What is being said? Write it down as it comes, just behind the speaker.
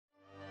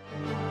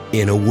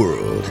In a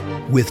world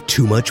with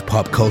too much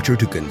pop culture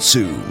to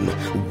consume,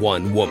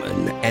 one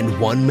woman and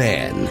one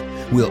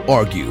man will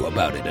argue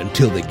about it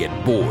until they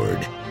get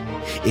bored.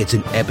 It's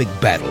an epic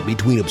battle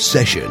between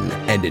obsession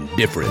and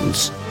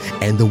indifference,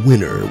 and the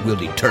winner will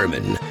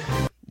determine,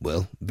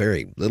 well,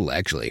 very little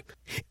actually.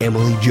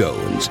 Emily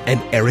Jones and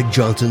Eric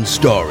Johnson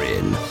star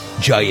in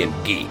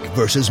Giant Geek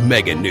vs.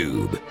 Mega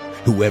Noob.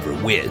 Whoever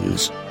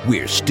wins,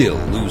 we're still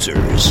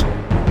losers.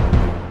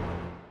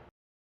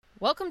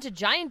 Welcome to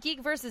Giant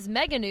Geek vs.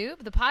 Mega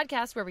Noob, the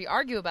podcast where we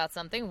argue about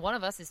something one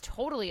of us is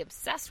totally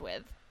obsessed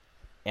with.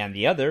 And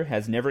the other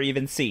has never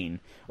even seen,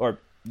 or,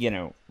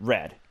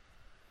 read.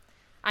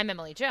 I'm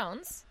Emily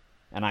Jones.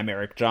 And I'm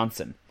Eric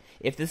Johnson.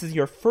 If this is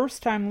your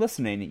first time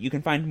listening, you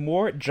can find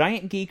more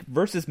Giant Geek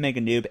vs.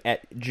 Mega Noob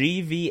at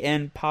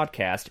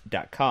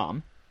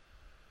gvnpodcast.com.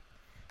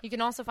 You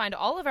can also find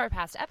all of our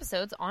past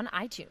episodes on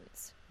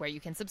iTunes, where you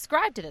can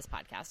subscribe to this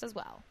podcast as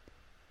well.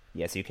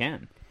 Yes, you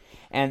can.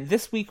 And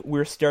this week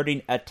we're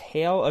starting A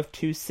Tale of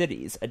Two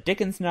Cities, a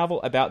Dickens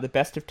novel about the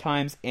best of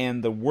times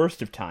and the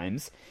worst of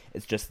times.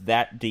 It's just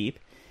that deep.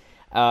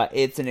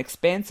 It's an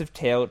expansive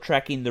tale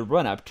tracking the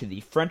run-up to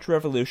the French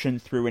Revolution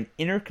through an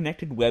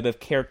interconnected web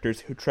of characters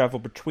who travel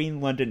between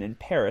London and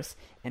Paris,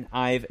 and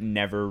I've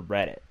never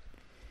read it.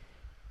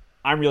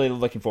 I'm really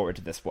looking forward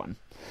to this one.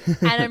 And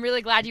I'm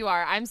really glad you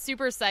are. I'm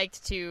super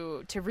psyched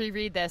to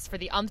reread this for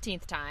the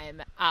umpteenth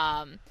time,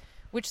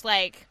 which,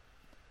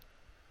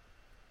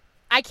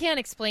 I can't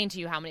explain to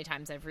you how many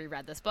times I've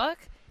reread this book,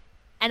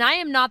 and I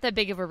am not that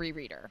big of a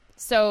rereader.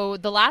 So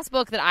the last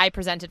book that I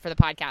presented for the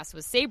podcast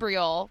was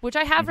Sabriel, which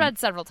I have read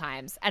several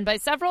times. And by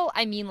several,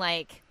 I mean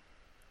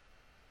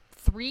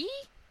 3,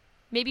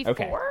 maybe 4.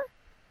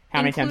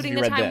 How many times have you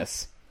read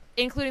this?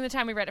 Including the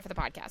time we read it for the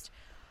podcast.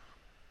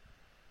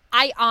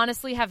 I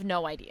honestly have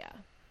no idea.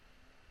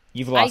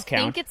 You've lost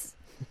count? I think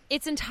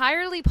it's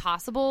entirely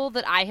possible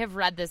that I have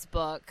read this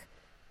book.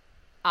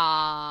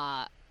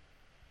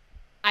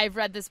 I've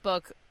read this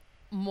book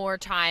more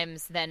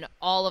times than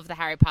all of the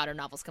Harry Potter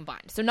novels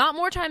combined. So not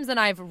more times than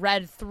I've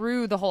read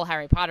through the whole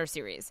Harry Potter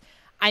series.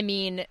 I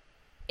mean,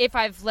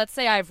 let's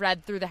say I've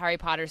read through the Harry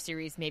Potter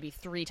series maybe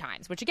 3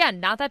 times, which again,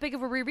 not that big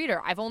of a rereader.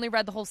 I've only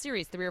read the whole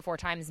series 3 or 4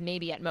 times,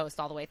 maybe at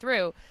most, all the way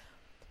through.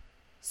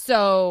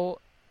 So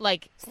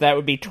that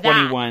would be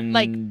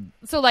 21.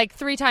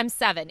 3 times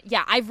 7.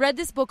 Yeah, I've read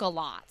this book a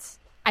lot.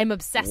 I'm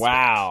obsessed with it.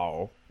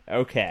 Wow.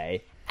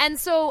 Okay. And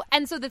so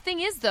the thing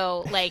is,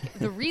 though,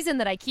 the reason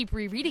that I keep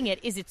rereading it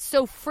is it's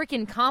so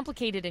freaking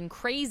complicated and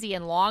crazy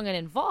and long and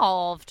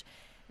involved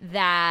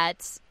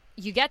that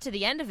you get to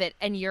the end of it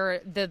and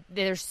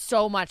there's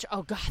so much,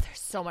 there's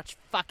so much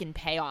fucking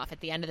payoff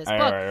at the end of this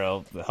book.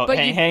 All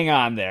right, hang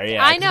on there,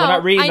 yeah. I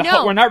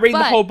know, we're not reading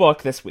the whole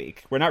book this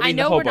week. We're not reading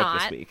the whole book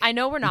this week. I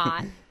know we're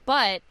not,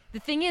 but the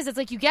thing is,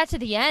 it's you get to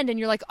the end and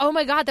you're like, oh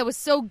my god, that was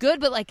so good,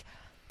 but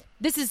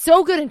this is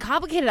so good and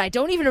complicated, I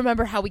don't even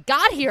remember how we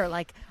got here.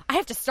 I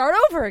have to start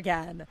over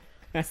again.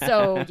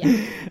 So,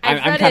 yeah.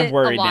 I've read kind of it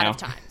worried a lot now. of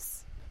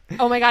times.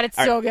 Oh my god, it's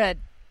so good.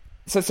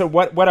 So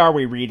what are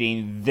we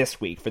reading this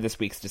week for this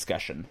week's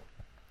discussion?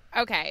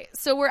 Okay,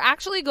 so we're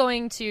actually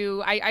going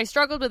to... I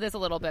struggled with this a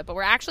little bit, but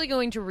we're actually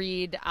going to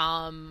read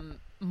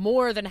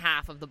more than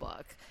half of the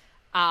book,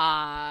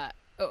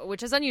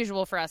 which is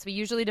unusual for us. We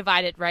usually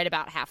divide it right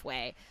about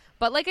halfway.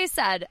 But like I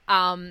said...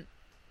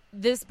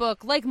 this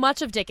book, like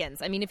much of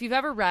Dickens, I mean, if you've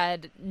ever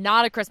read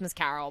not A Christmas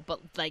Carol, but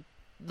like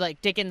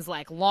Dickens,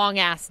 long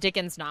ass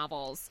Dickens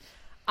novels,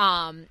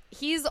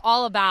 he's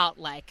all about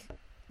like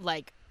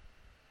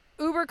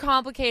uber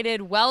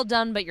complicated, well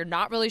done, but you're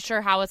not really sure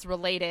how it's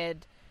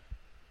related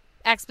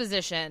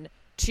exposition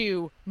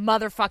to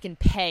motherfucking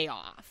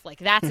payoff.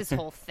 That's his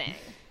whole thing.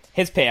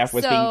 His payoff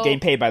was getting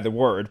paid by the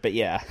word, but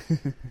yeah.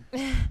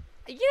 He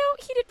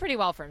did pretty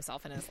well for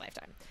himself in his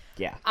lifetime.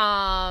 Yeah.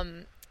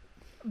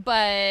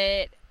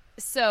 But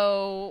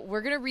so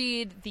we're going to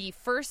read the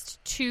first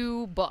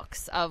 2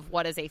 books of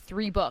what is a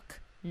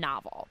 3-book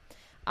novel.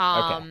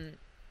 Okay.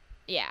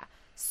 Yeah.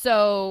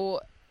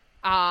 So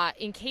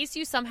in case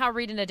you somehow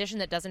read an edition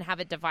that doesn't have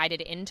it divided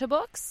into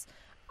books,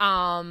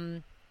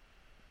 the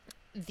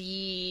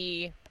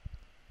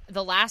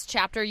last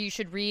chapter you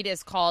should read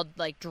is called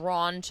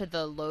Drawn to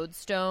the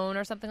Lodestone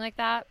or something like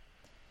that.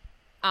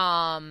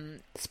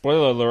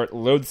 Spoiler alert,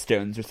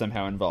 lodestones are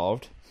somehow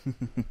involved.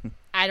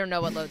 I don't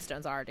know what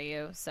lodestones are, do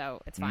you?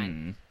 So it's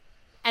fine.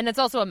 And it's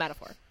also a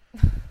metaphor.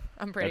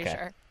 I'm pretty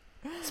sure.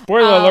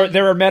 Spoiler alert,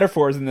 there are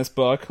metaphors in this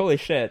book. Holy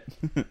shit.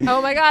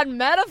 Oh my god,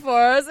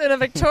 metaphors in a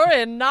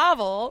Victorian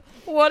novel?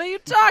 What are you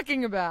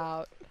talking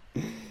about?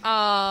 So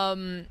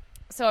I'm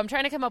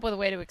trying to come up with a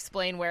way to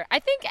explain where... I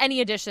think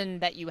any edition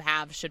that you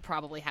have should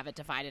probably have it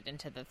divided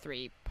into the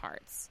 3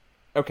 parts.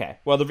 Okay.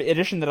 Well, the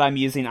edition that I'm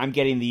using, I'm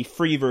getting the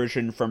free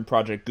version from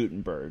Project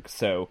Gutenberg,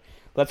 so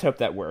let's hope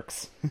that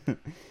works.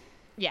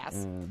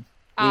 Yes.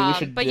 We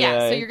should, but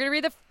yeah, so you're gonna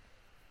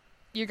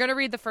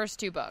read the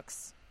first 2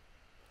 books.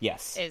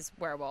 Yes. Is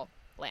where we'll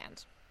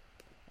land.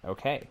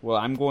 Okay. Well,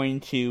 I'm going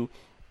to...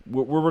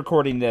 We're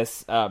recording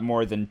this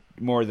more than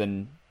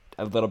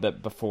a little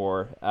bit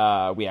before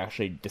we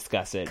actually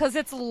discuss it. Because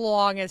it's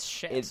long as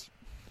shit.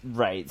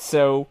 Right.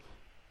 So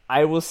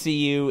I will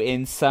see you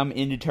in some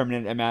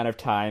indeterminate amount of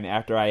time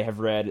after I have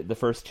read the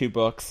first 2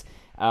 books.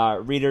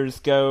 Readers,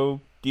 go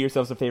do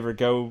yourselves a favor.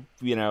 Go,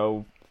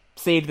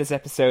 save this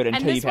episode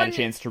until you've had a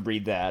chance to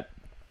read that.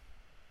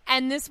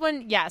 And this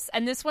one, yes.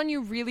 And this one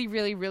you really,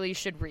 really, really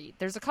should read.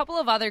 There's a couple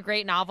of other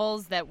great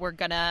novels that we're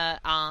going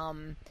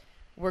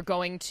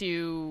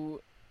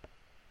to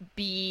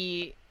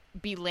be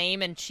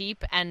lame and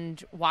cheap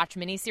and watch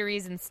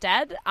miniseries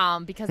instead,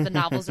 because the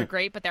novels are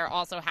great, but there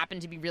also happen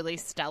to be really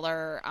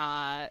stellar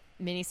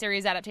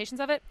miniseries adaptations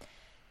of it.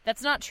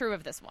 That's not true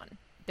of this one.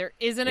 There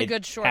isn't a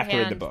good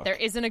shorthand. There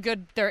isn't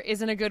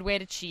a good way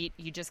to cheat.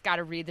 You just got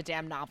to read the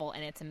damn novel,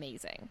 and it's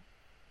amazing.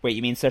 Wait,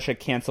 you mean so I should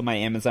cancel my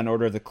Amazon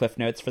order of the Cliff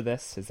Notes for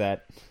this? Is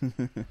that...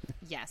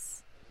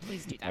 Yes.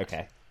 Please do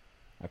that.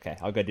 Okay,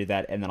 I'll go do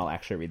that, and then I'll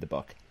actually read the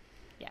book.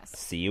 Yes.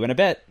 See you in a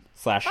bit.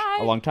 /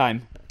 a long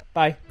time.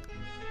 Bye.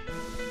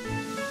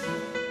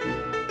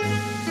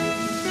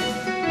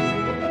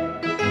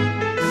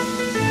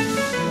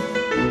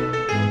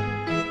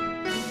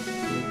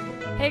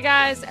 Hey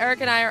guys,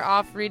 Eric and I are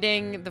off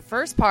reading the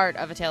first part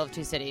of A Tale of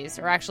Two Cities,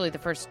 or actually the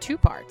first 2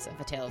 parts of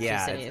A Tale of Two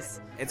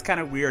Cities. It's kind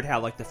of weird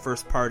how the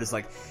first part is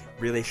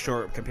really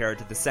short compared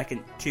to the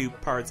second 2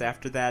 parts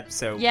after that.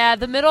 So yeah,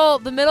 the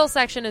middle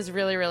section is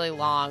really, really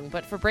long.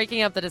 But for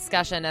breaking up the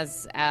discussion,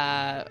 as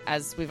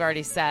we've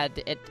already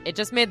said, it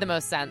just made the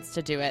most sense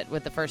to do it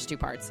with the first 2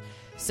 parts.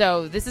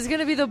 So this is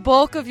going to be the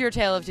bulk of your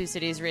Tale of Two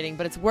Cities reading,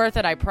 but it's worth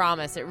it. I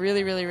promise. It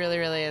really, really, really,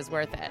 really is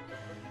worth it.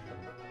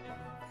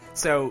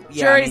 So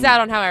yeah, jury's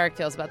out on how Eric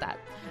feels about that.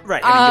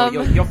 Right.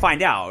 You'll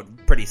find out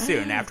pretty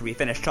soon after we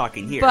finish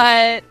talking here.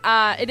 But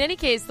in any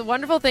case, the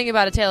wonderful thing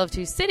about A Tale of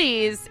Two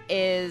Cities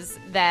is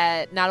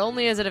that not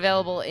only is it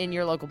available in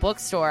your local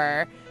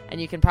bookstore,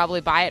 and you can probably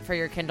buy it for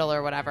your Kindle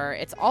or whatever,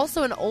 it's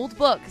also an old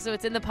book, so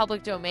it's in the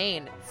public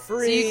domain.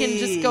 Free. So you can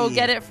just go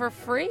get it for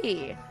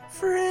free.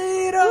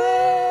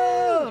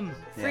 Freedom!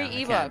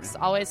 Free ebooks,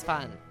 always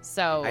fun.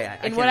 So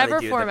in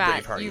whatever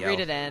format you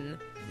read it in,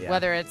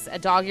 whether it's a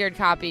dog-eared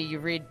copy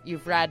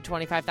you've read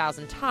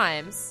 25,000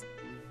 times,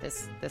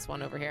 this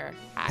one over here.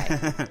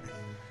 Hi.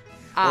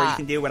 Or you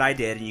can do what I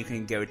did, and you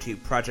can go to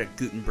Project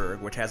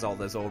Gutenberg, which has all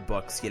those old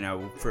books,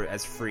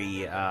 as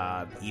free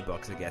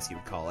ebooks, I guess you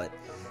would call it.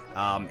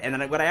 And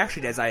then what I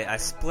actually did is I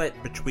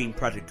split between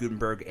Project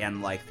Gutenberg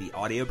and the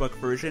audiobook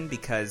version,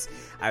 because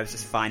I was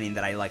just finding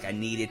that I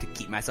needed to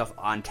keep myself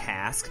on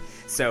task.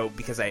 So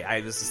because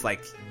I was just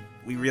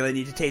we really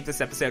need to tape this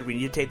episode. We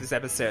need to tape this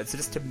episode. So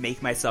just to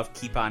make myself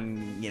keep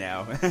on,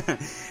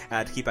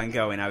 to keep on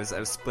going, I was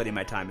splitting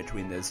my time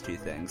between those 2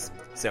 things.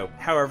 So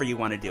however you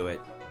want to do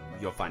it,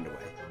 you'll find a way.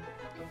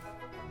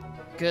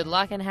 Good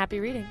luck and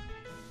happy reading.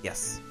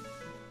 Yes.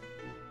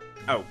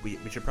 Oh, we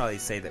should probably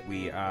say that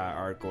we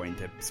are going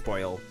to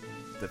spoil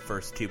the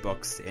first 2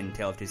 books in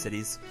Tale of Two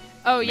Cities.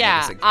 Oh,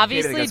 yeah.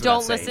 Obviously,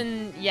 don't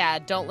listen. Yeah,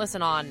 don't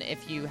listen on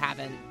if you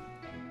haven't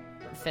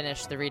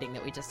finished the reading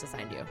that we just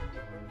assigned you.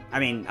 I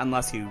mean,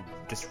 unless you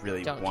just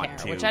really don't want care,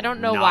 to. Which I don't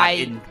know why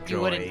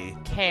you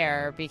wouldn't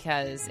care,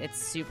 because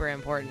it's super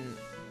important.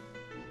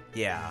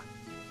 Yeah.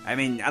 I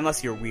mean,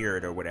 unless you're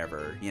weird or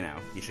whatever, you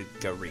should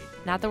go read.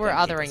 Not that we're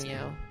othering you.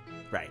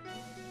 Right.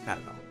 Not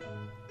at all.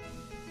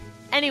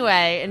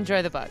 Anyway,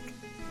 enjoy the book.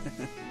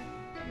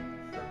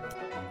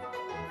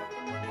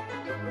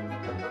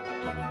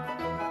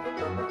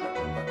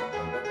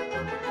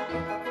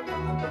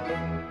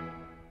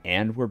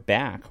 And we're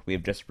back. We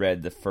have just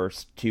read the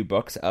first 2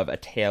 books of A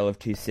Tale of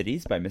Two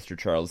Cities by Mr.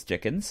 Charles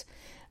Dickens.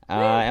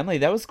 Emily,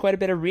 that was quite a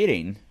bit of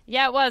reading.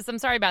 Yeah, it was. I'm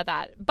sorry about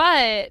that.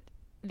 But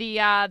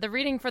the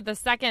reading for the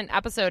second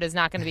episode is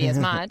not going to be as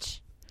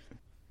much.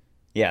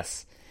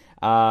 Yes.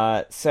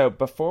 So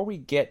before we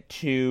get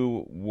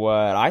to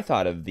what I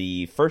thought of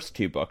the first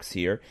 2 books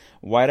here,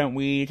 why don't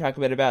we talk a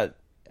bit about...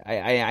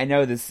 I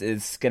know this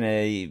is going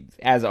to,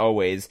 as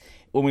always...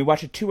 When we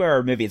watch a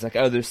 2-hour movie, it's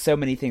there's so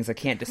many things, I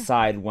can't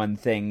decide one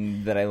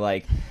thing that I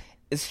like.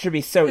 It should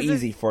be so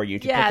easy for you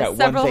to pick out one thing from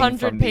several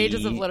hundred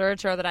pages of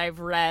literature that I've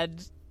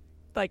read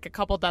a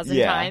couple dozen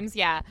times.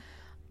 Yeah.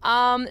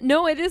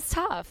 No, it is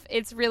tough.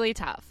 It's really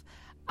tough.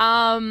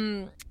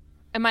 Am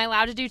I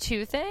allowed to do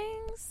 2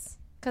 things?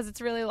 Because it's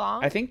really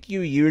long? I think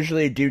you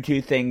usually do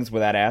 2 things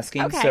without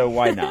asking, so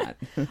why not?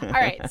 All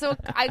right. So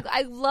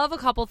I love a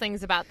couple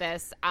things about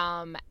this,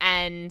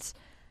 and...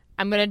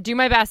 I'm going to do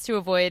my best to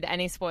avoid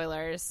any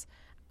spoilers.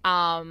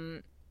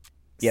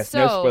 Yes,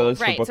 no spoilers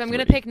for book so I'm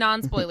going to pick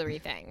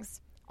non-spoilery things.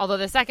 Although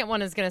the second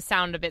one is going to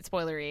sound a bit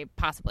spoilery,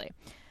 possibly.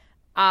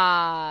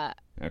 Okay.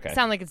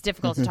 Sound like it's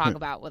difficult to talk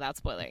about without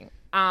spoiling.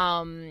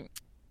 I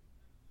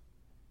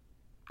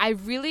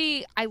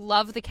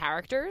love the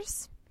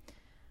characters.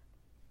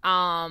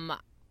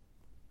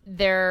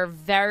 They're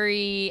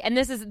very, and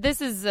this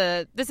is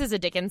a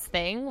Dickens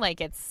thing.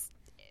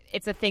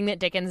 It's a thing that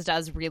Dickens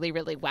does really,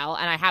 really well,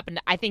 and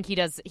I think he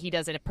does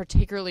a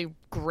particularly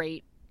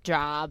great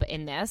job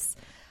in this.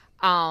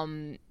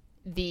 I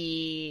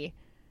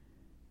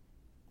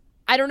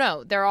I don't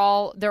know. They're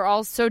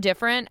all so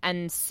different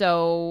and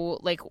so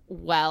like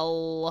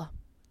well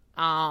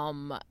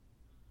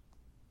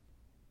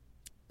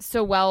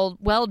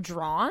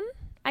drawn,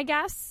 I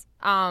guess.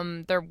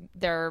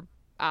 They're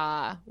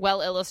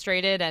well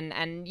illustrated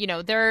and you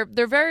know, they're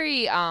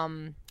very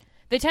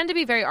they tend to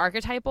be very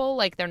archetypal,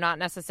 like they're not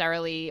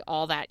necessarily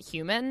all that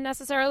human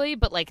necessarily,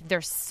 but like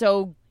they're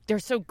so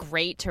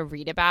great to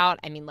read about.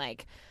 I mean,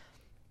 like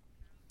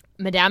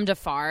Madame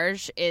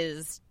Defarge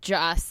is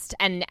just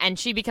and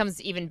she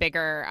becomes even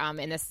bigger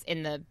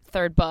in the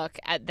third book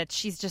that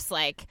she's just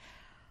like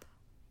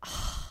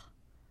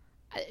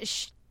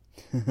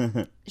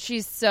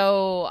she's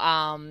so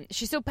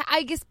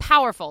I guess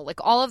powerful. Like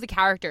all of the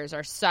characters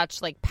are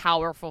such like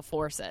powerful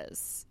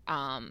forces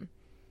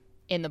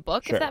in the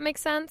book, sure. If that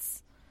makes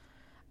sense.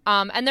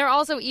 And they're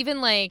also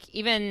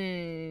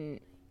even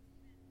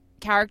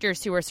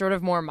characters who are sort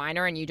of more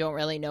minor and you don't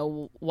really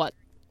know what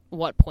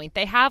point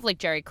they have, like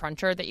Jerry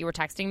Cruncher that you were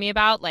texting me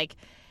about. Like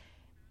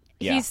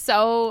he's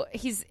so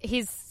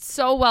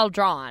well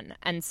drawn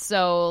and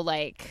so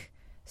like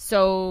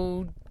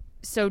so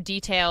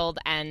detailed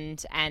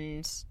and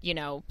you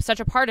know, such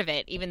a part of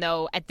it, even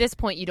though at this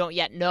point you don't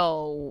yet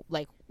know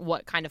like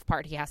what kind of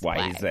part he has to play.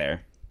 Why he's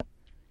there.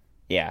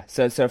 Yeah,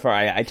 so far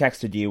I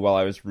texted you while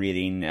I was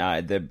reading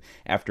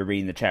after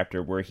reading the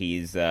chapter where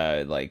he's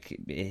like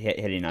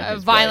hitting on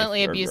his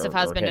violently wife abusive or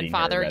husband and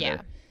father. And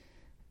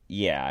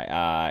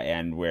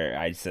where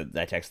I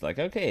texted like,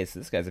 okay, so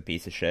this guy's a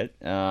piece of shit.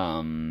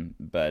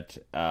 But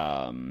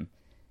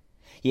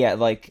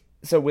like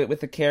so with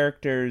the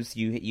characters,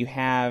 you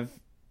have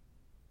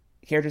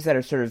characters that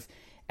are sort of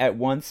at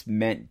once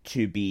meant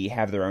to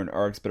have their own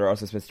arcs, but are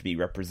also supposed to be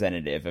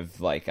representative of,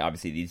 like,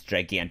 obviously these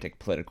gigantic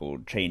political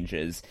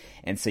changes,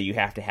 and so you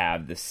have to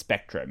have the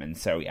spectrum. And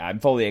so I'm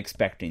fully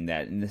expecting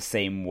that in the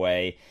same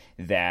way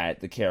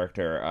that the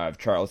character of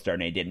Charles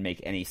Darnay didn't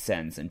make any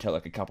sense until,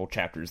 like, a couple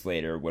chapters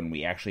later when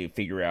we actually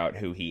figure out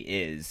who he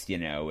is, you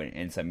know,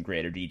 in some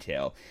greater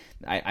detail.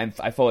 I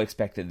fully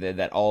expected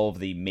that all of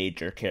the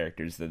major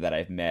characters that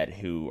I've met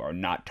who are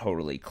not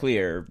totally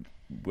clear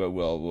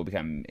will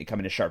come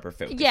into sharper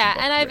focus. Yeah,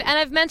 and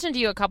I've mentioned to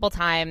you a couple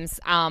times.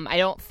 I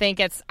don't think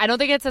it's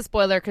a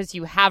spoiler because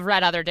you have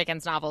read other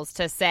Dickens novels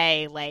to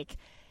say like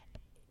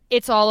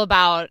it's all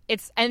about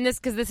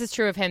because this is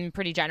true of him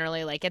pretty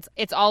generally. Like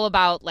it's all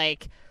about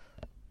like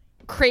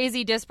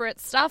crazy disparate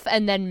stuff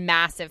and then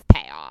massive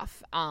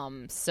payoff.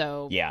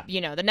 So yeah,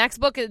 you know, the next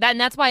book and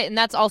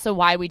that's also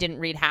why we didn't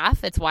read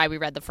half. It's why we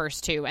read the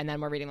first two and then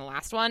we're reading the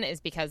last one,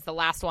 is because the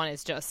last one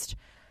is just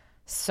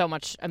so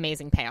much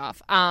amazing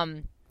payoff.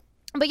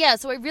 But yeah,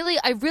 so I really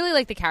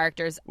like the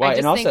characters. Well, I just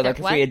and also think like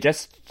that,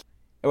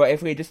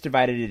 if we had just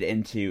divided it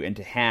into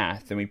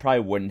half, then we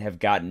probably wouldn't have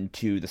gotten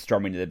to the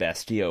storming of the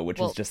Bastille,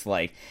 which is just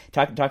like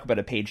talk about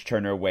a page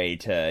turner way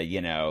to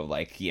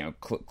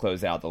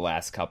close out the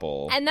last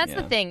couple. And that's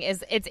the thing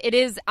is it's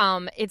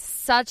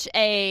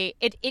a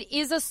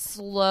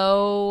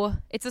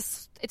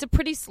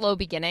pretty slow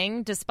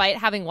beginning, despite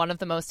having one of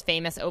the most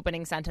famous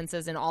opening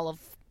sentences in all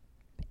of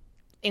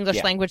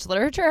English language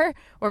literature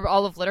or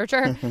all of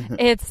literature.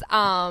 It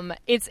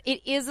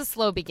is a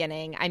slow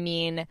beginning. I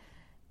mean,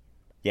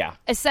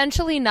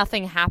 essentially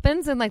nothing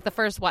happens in like the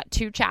first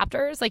 2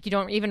 chapters. Like you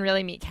don't even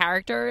really meet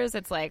characters.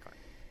 It's like,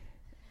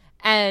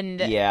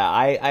 and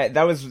I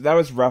that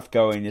was rough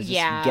going. Is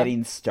just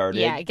getting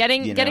started. Yeah,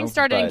 getting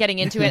started and getting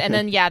into it, and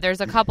then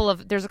there's a couple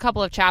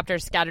of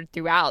chapters scattered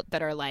throughout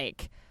that are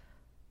like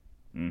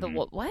the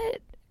what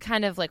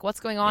kind of like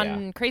what's going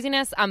on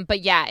craziness.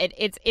 But yeah,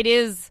 it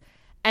is.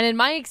 And in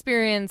my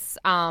experience,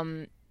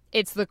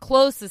 it's the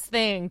closest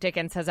thing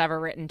Dickens has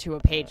ever written to a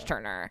page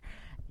turner.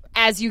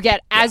 As you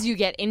get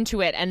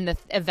into it and the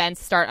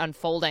events start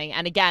unfolding,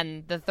 and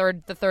again, the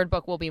third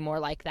book will be more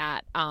like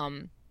that.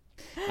 Can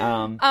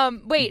I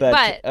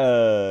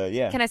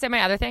say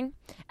my other thing?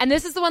 And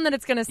this is the one that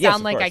it's going to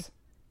sound like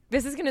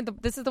this is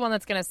the one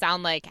that's going to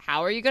sound like,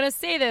 how are you going to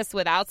say this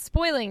without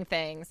spoiling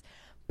things?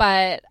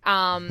 But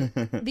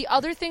the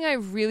other thing I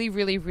really,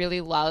 really, really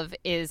love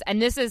is,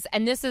 and this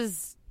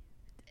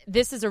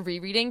is a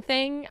rereading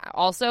thing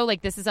also,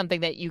 like this is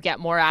something that you get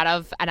more out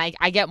of, and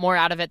I get more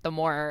out of it the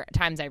more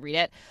times I read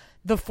it,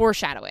 the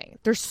foreshadowing.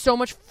 There's so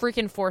much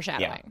freaking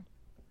foreshadowing.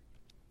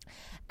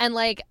 And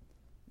like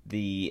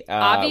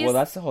well,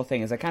 that's the whole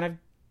thing, is I kind of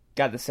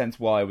got the sense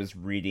while I was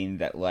reading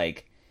that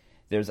like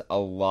there's a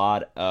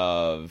lot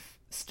of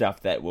stuff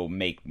that will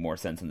make more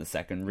sense in the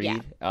second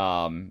read.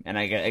 And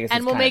I guess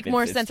and will make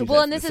more sense.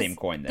 Well, and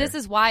this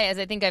is why, as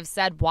I think I've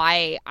said,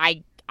 why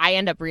I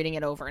end up reading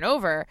it over and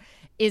over,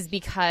 is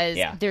because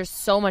there's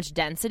so much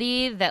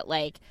density that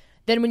like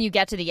then when you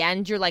get to the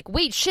end you're like,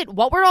 wait, shit,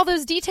 what were all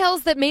those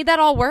details that made that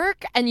all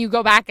work? And you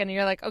go back and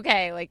you're like,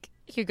 okay, like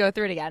you go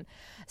through it again.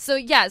 So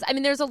yes, I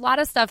mean there's a lot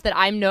of stuff that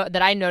I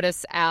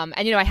notice, and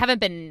you know,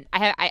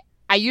 I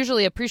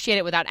usually appreciate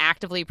it without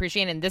actively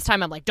appreciating it, and this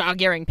time I'm like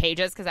dog-earing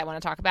pages because I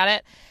want to talk about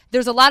it.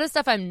 There's a lot of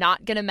stuff I'm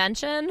not going to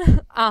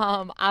mention,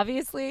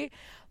 obviously,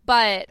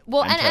 but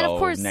well, and of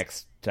course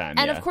next time,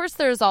 and of course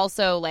there's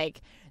also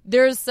like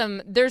there's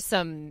some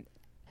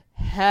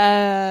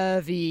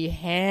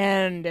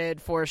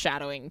heavy-handed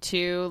foreshadowing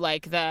too.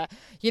 Like the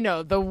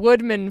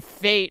woodman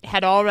fate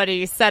had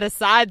already set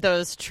aside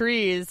those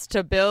trees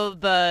to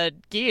build the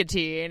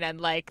guillotine, and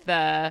like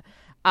the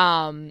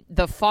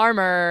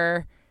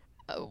farmer,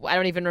 I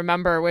don't even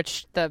remember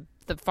which the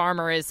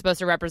farmer is supposed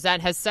to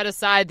represent, has set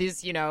aside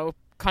these,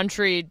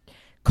 country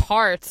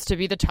carts to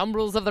be the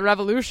tumbrils of the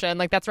revolution.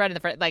 Like that's right in the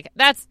front. Like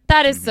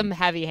that is some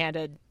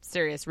heavy-handed,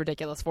 serious,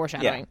 ridiculous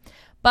foreshadowing. Yeah.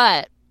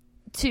 But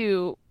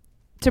to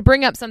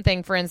bring up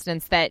something, for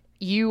instance, that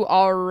you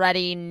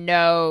already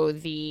know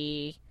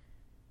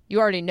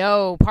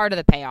part of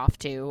the payoff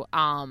to.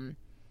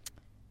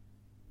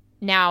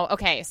 Now,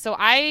 okay, so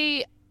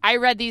I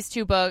reread these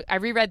two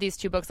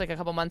books like a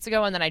couple months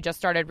ago, and then I just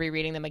started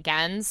rereading them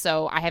again,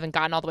 so I haven't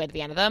gotten all the way to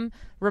the end of them.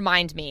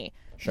 Remind me.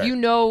 Sure. You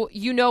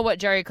know what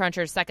Jerry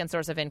Cruncher's second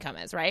source of income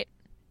is, right?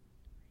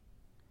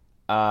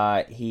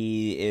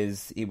 He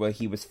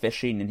was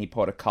fishing and he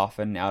pulled a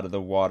coffin out of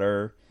the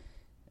water,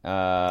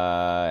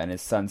 and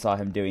his son saw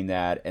him doing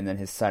that, and then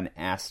his son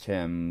asked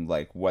him,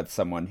 like, what's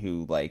someone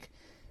who, like,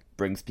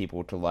 brings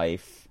people to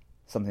life,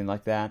 something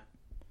like that.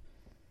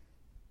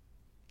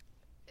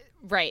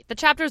 Right. The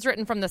chapter is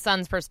written from the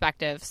son's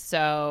perspective,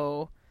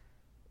 so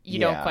you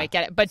don't quite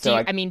get it. But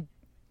I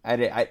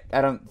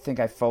don't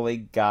think I fully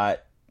got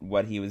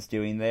what he was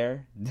doing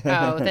there.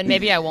 Oh, then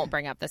maybe I won't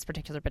bring up this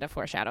particular bit of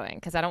foreshadowing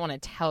because I don't want to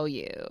tell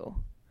you.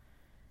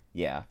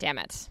 Yeah. Damn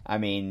it. I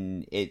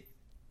mean, it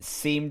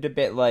seemed a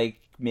bit like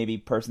maybe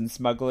person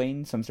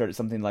smuggling,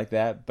 something like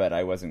that, but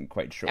I wasn't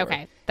quite sure.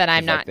 Okay, then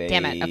I'm not.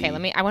 Damn it.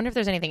 Okay, I wonder if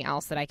there's anything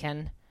else that I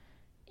can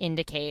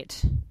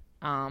indicate.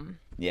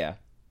 Yeah.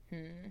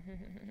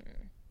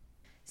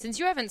 Since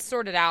you haven't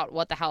sorted out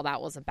what the hell that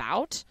was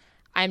about,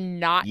 I'm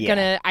not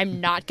gonna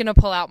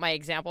pull out my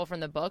example from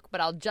the book, but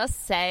I'll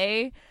just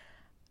say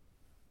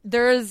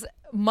there's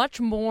much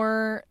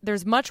more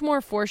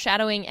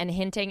foreshadowing and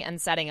hinting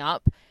and setting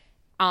up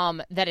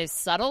that is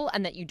subtle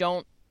and that you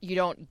don't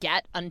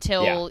get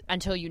until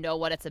you know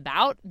what it's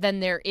about than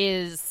there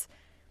is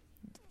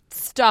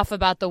stuff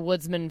about the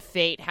woodsman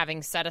fate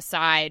having set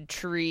aside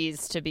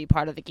trees to be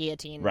part of the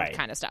guillotine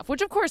kind of stuff,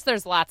 which of course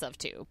there's lots of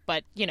too,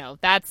 but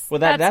that's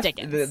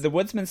Dickens. The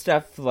woodsman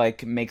stuff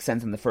like makes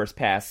sense in the first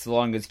pass so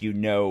long as you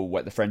know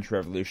what the French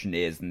Revolution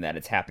is and that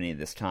it's happening at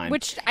this time,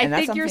 which I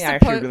think you're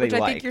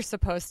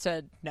supposed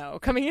to know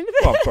coming into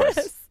this. Well,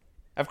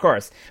 of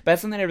course, but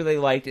something I really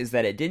liked is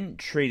that it didn't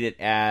treat it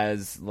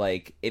as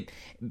like it,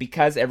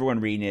 because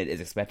everyone reading it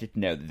is expected to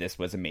know that this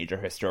was a major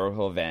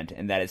historical event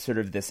and that it's sort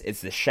of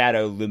it's the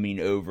shadow looming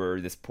over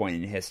this point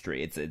in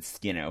history.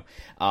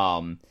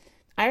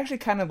 I actually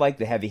kind of like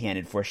the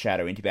heavy-handed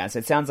foreshadowing, to be honest.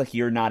 It sounds like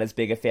you're not as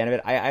big a fan of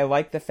it. I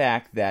like the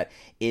fact that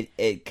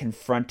it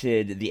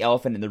confronted the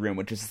elephant in the room,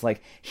 which is just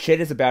like,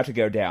 shit is about to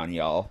go down,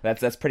 y'all.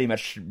 That's pretty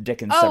much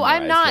Dickens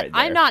summarized right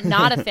there. I'm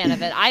not a fan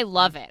of it. I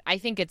love it. I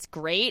think it's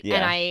great,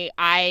 and I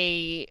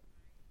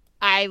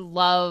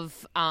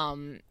love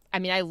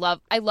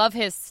I love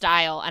his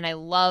style, and I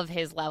love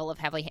his level of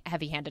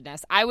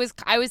heavy-handedness. I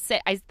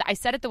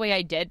said it the way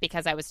I did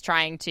because I was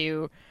trying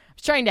to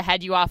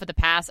head you off at the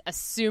pass,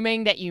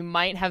 assuming that you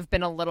might have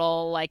been a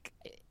little like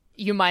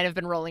you might have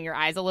been rolling your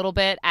eyes a little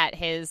bit at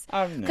his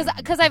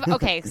because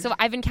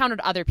I've encountered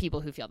other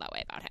people who feel that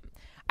way about him.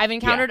 I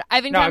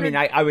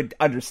would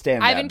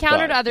understand. I've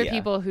encountered other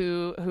people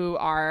who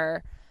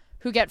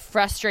get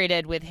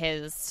frustrated with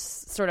his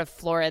sort of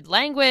florid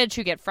language,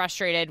 who get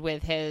frustrated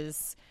with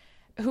his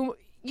I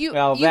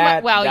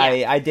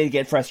did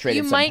get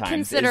frustrated. You might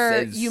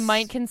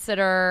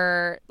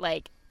consider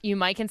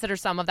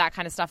some of that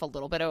kind of stuff a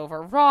little bit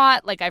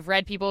overwrought. Like I've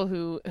read people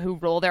who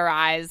roll their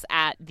eyes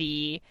at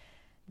the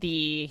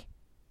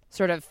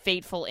sort of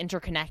fateful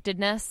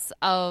interconnectedness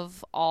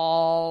of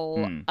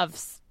all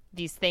of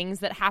these things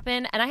that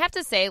happen. And I have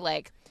to say,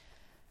 like,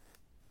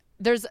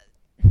 there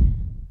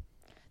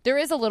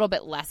is a little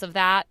bit less of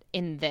that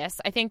in this.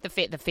 I think the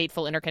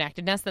fateful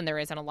interconnectedness than there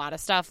is in a lot of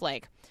stuff.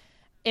 Like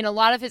in a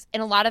lot of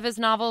his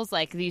novels,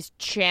 like these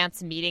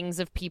chance meetings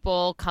of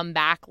people come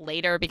back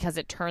later because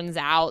it turns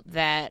out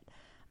that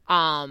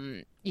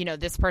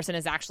this person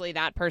is actually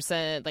that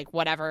person, like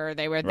whatever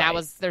they were, that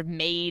was their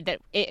maid,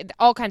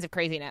 all kinds of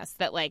craziness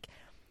that like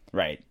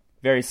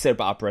very soap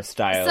opera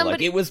style,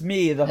 like it was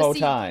me the whole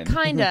time.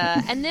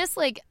 Kinda. And this,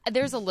 like,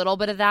 there's a little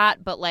bit of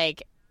that, but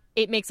like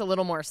it makes a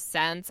little more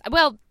sense.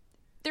 Well,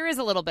 there is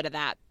a little bit of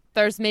that.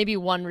 There's maybe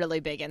one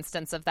really big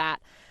instance of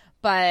that,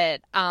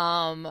 but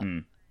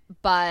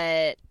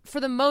But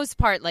for the most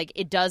part, like,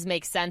 it does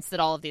make sense that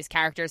all of these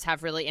characters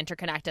have really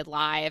interconnected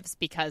lives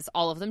because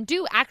all of them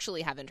do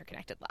actually have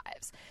interconnected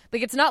lives.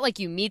 Like, it's not like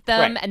you meet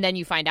them and then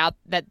you find out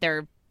that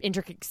they're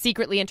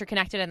secretly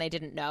interconnected and they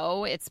didn't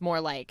know. It's more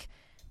like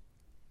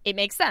it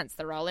makes sense.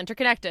 They're all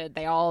interconnected.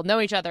 They all know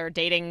each other,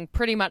 dating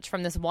pretty much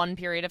from this one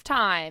period of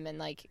time. And,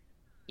 like,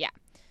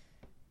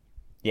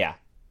 yeah.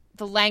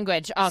 The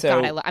language. Oh,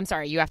 God, I'm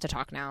sorry. You have to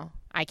talk now.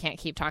 I can't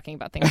keep talking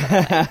about things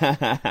that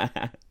I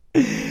like.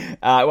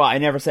 Well, I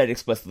never said it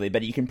explicitly,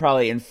 but you can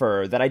probably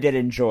infer that I did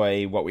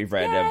enjoy what we've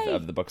read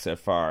of the book so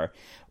far,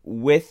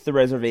 with the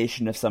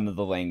reservation of some of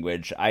the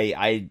language.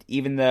 I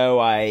even though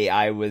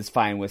I was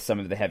fine with some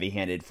of the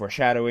heavy-handed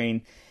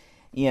foreshadowing,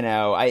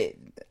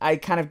 I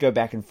kind of go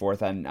back and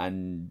forth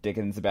on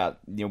Dickens about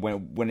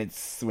when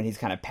he's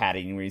kind of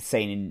padding, when he's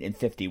saying in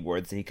 50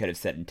 words that he could have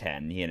said in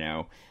 10,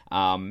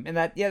 and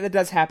that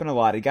does happen a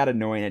lot. It got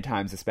annoying at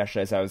times,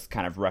 especially as I was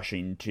kind of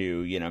rushing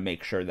to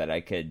make sure that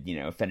I could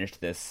finish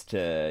this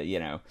to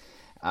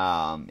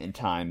in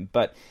time.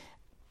 But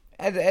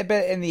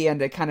in the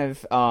end, it kind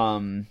of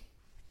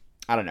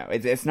I don't know.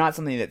 It's not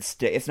something that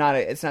it's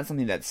not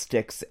something that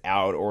sticks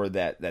out or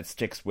that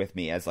sticks with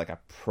me as like a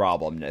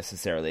problem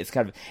necessarily. It's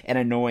kind of an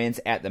annoyance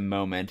at the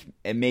moment,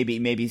 and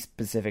maybe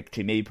specific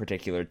to, maybe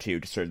particular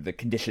to sort of the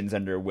conditions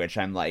under which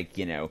I'm like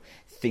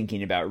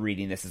thinking about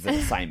reading this as an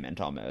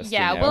assignment almost.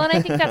 Yeah, well, and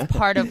I think that's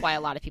part of why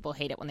a lot of people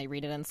hate it when they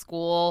read it in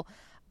school.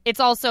 It's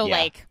also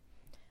like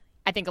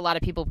I think a lot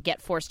of people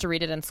get forced to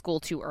read it in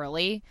school too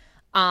early.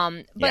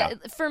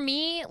 But for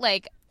me,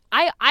 like.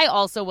 I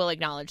also will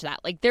acknowledge that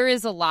like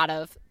there's a lot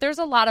of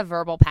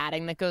verbal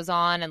padding that goes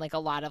on, and like a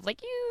lot of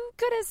like you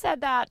could have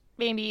said that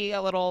maybe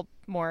a little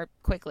more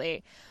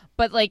quickly,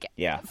 but like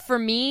for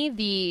me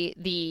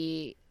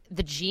the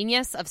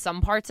genius of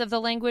some parts of the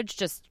language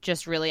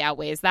just really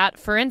outweighs that.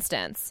 For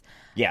instance,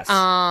 here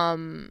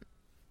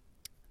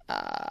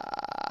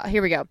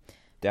we go.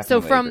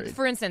 Definitely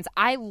for instance,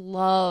 I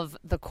love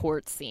the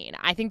court scene.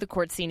 I think the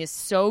court scene is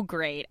so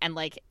great, and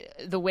like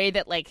the way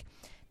that like.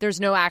 There's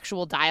no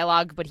actual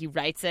dialogue, but he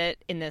writes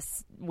it in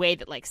this way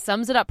that like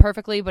sums it up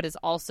perfectly, but is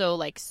also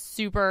like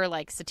super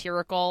like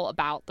satirical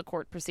about the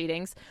court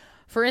proceedings.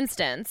 For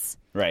instance,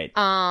 right.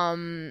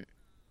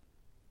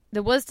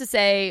 There was to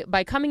say,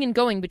 by coming and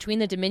going between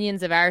the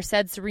dominions of our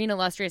said serene,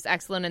 illustrious,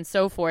 excellent, and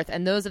so forth,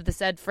 and those of the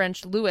said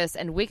French Louis,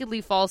 and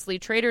wickedly, falsely,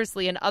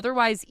 traitorously, and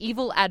otherwise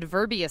evil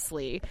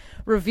adverbiously,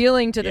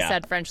 revealing to the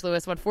said French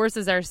Louis what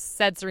forces our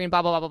said serene,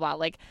 blah, blah, blah, blah, blah.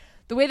 Like,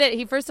 the way that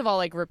he, first of all,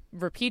 like,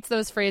 repeats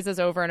those phrases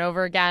over and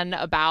over again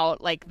about,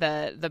 like,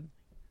 the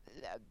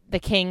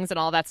kings and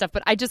all that stuff,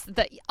 but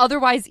the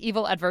otherwise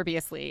evil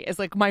adverbiously is,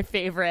 like, my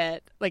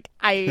favorite. Like,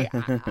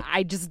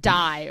 I just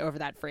die over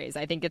that phrase.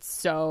 I think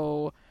it's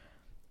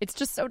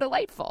just so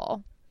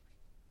delightful.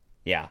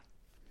 Yeah.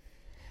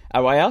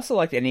 Oh, I also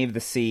liked any of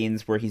the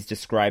scenes where he's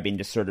describing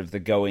just sort of the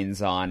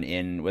goings-on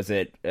in, was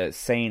it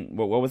Saint,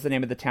 what was the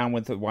name of the town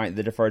with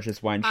the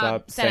Defarge's wine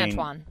shop? Saint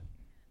Antoine.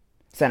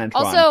 Saint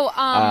Antoine.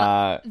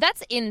 Also,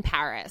 that's in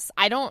Paris.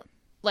 I don't,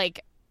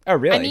 like... Oh,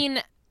 really? I mean...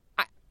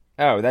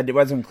 that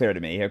wasn't clear to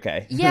me.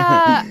 Okay.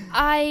 Yeah,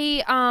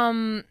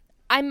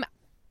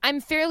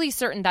 I'm fairly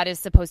certain that is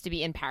supposed to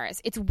be in Paris.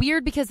 It's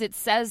weird because it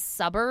says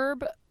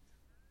suburb,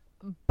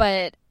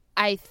 but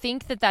I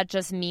think that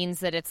just means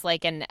that it's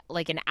like an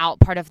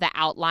out part of the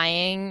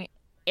outlying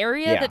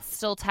area that's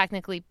still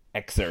technically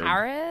Exurb.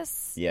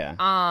 Paris. Yeah.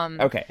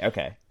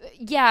 Okay.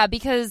 Yeah,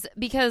 because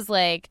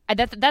like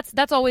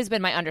that's always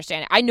been my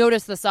understanding. I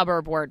noticed the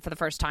suburb word for the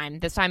first time.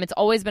 This time, it's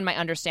always been my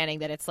understanding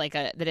that it's like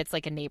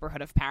a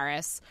neighborhood of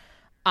Paris.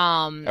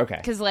 Okay.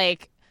 Because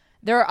like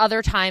there are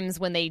other times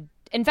when they,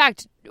 in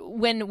fact,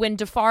 when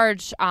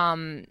Defarge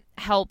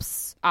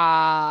helps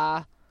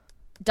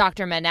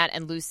Dr. Manette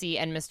and Lucy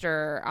and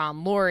Mr.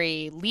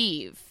 Laurie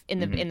leave in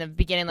the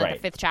beginning,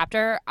 like the 5th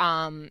chapter.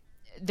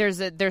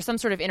 There's some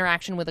sort of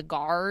interaction with a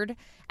guard,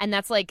 and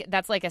that's like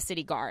a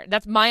city guard.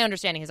 That's my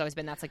understanding, has always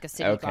been that's like a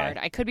city guard.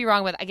 I could be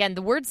wrong with, again,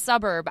 the word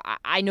suburb.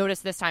 I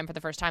noticed this time for the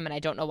first time, and I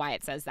don't know why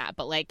it says that,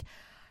 but like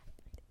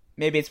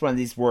maybe it's one of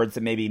these words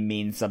that maybe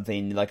means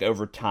something like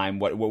over time.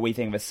 What we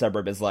think of a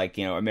suburb is like,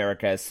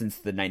 America since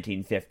the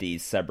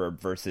 1950s suburb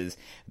versus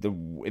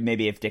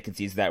maybe if Dickens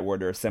used that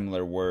word or a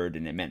similar word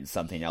and it meant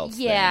something else.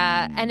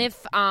 Yeah, then, and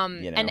if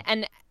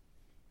and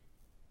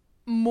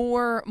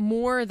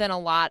more than a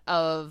lot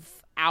of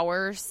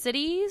our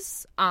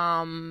cities,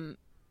 Paris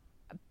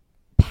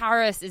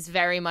is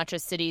very much a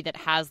city that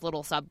has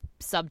little sub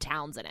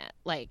towns in it.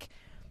 Like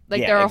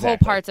there are whole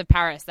parts of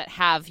Paris that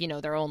have,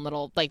 their own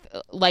little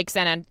like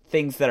Saint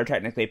things that are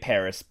technically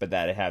Paris, but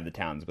that have the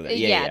towns with it.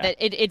 Yeah. That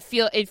it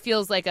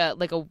feels like a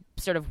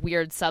sort of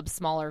weird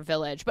smaller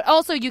village. But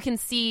also you can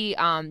see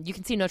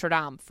Notre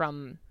Dame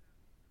from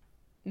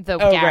the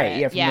garret.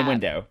 Right, from the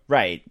window.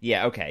 Right.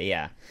 Yeah, okay,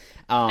 yeah.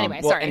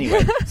 Sorry.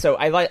 So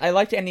I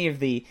liked any of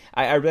the.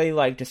 I really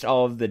liked just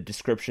all of the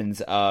descriptions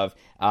of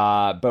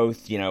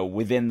both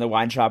within the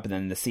wine shop and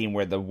then the scene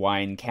where the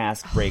wine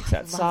cask breaks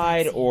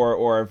outside,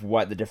 or of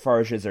what the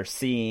Defarges are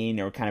seeing,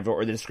 or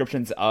the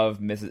descriptions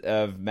of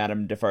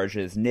Madame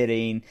Defarge's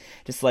knitting.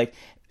 Just like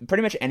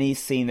pretty much any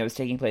scene that was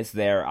taking place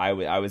there, I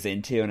was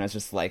into, and I was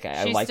just like,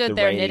 I liked the writing about this. She stood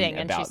there knitting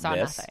and she saw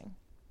nothing.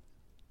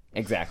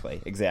 Exactly.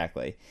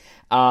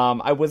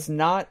 I was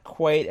not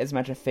quite as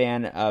much a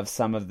fan of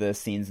some of the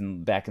scenes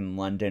back in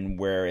London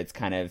where it's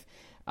kind of,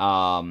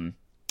 I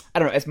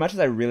don't know, as much as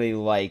I really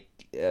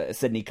liked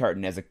Sidney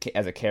Carton as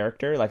a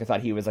character, like I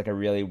thought he was like a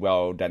really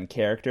well done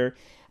character,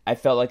 I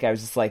felt like I was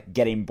just like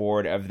getting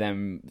bored of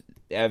them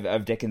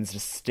of Dickens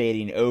just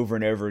stating over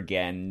and over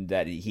again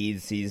that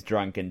he's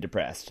drunk and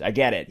depressed. I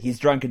get it. He's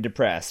drunk and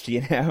depressed,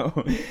 you know?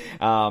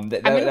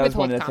 That was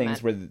one of the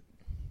things where...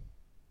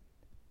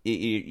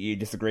 You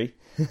disagree?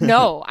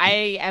 No,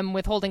 I am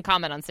withholding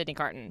comment on Sidney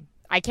Carton.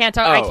 I can't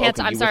talk.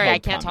 I'm sorry, I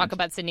can't talk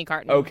about Sidney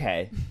Carton.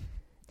 Okay.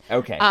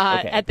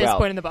 At this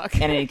point in the book.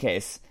 In any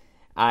case,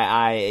 so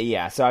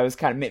I was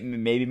kind of,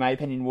 maybe my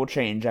opinion will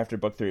change after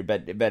book 3,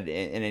 but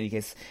in any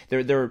case,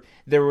 there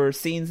were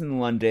scenes in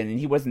London, and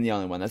he wasn't the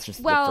only one. That's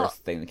just the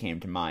first thing that came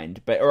to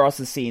mind. But or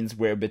also scenes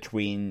where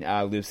between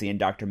Lucy and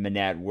Dr.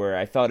 Manette, where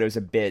I felt it was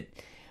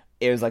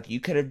like you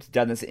could have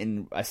done this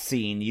in a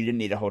scene. You didn't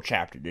need a whole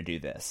chapter to do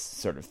this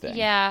sort of thing.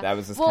 Yeah, that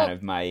was just kind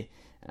of my.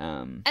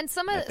 And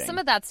some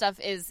of that stuff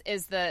is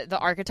the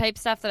archetype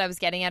stuff that I was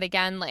getting at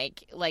again.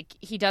 Like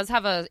he does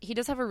have a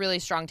really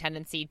strong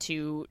tendency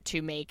to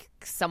make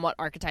somewhat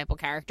archetypal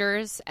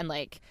characters and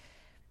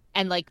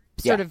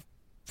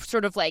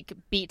sort of like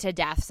beat to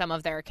death some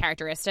of their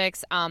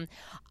characteristics.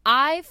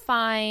 I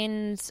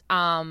find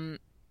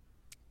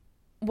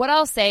what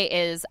I'll say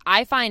is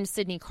I find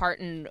Sidney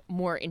Carton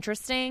more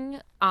interesting.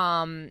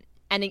 And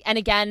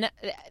again,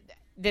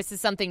 this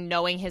is something,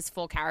 knowing his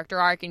full character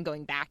arc and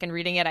going back and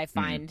reading it, I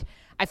find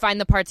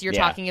the parts you're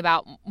talking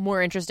about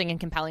more interesting and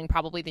compelling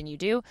probably than you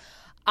do.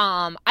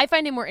 I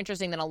find him more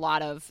interesting than a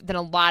lot of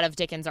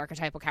Dickens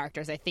archetypal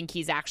characters. I think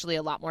he's actually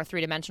a lot more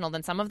three-dimensional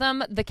than some of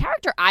them. The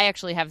character I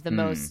actually have the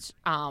most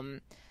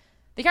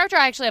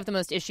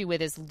issue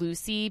with is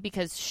Lucy,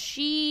 because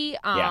she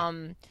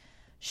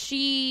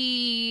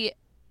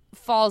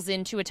falls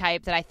into a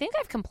type that I think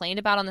I've complained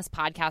about on this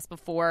podcast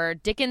before.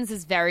 Dickens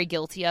is very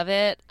guilty of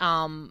it.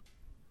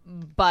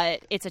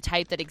 But it's a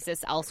type that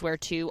exists elsewhere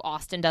too.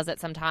 Austen does it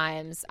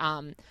sometimes.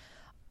 A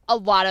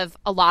lot of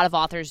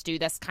authors do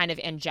this kind of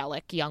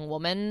angelic young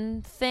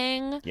woman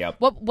thing. Yep.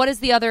 What is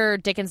the other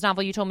Dickens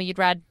novel you told me you'd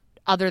read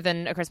other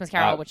than A Christmas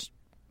Carol?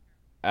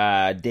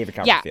 David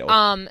Copperfield.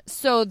 Yeah.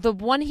 So the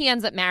one he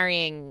ends up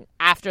marrying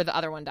after the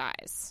other one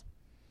dies.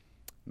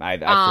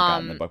 I've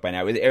forgotten the book by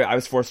now. I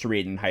was forced to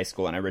read in high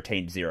school, and I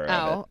retained zero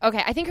of it.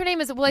 Okay. I think her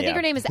name is. Well, I think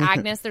her name is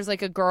Agnes. There's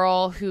like a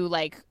girl who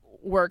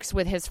works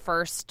with his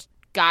first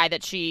guy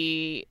that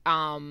she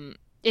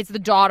it's the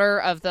daughter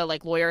of the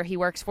lawyer he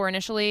works for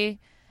initially,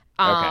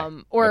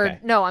 lives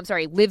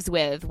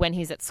with when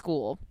he's at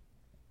school.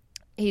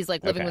 He's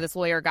living with this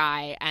lawyer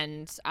guy,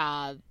 and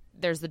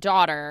there's the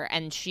daughter,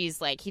 and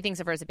she's he thinks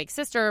of her as a big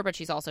sister, but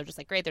she's also just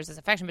great, there's this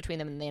affection between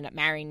them, and they end up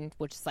marrying,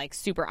 which is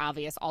super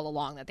obvious all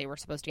along that they were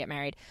supposed to get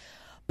married.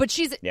 But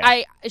she's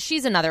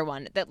another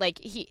one that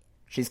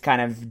she's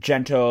kind of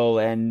gentle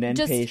and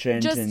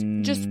patient,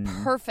 just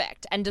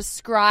perfect, and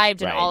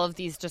described in all of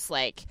these just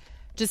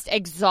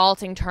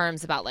exalting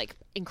terms about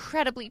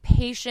incredibly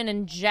patient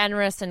and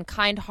generous and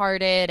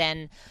kind-hearted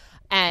and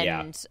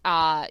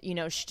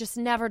she just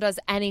never does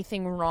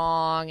anything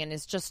wrong and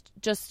is just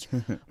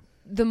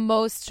the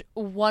most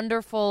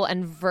wonderful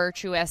and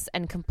virtuous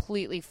and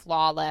completely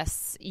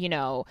flawless,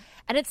 and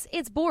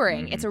it's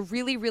boring. It's a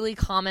really, really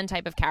common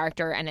type of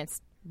character, and it's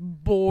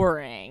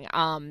boring.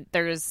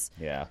 There's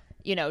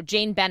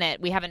Jane Bennett.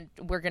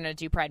 We're gonna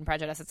do Pride and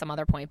Prejudice at some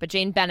other point, but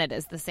Jane Bennett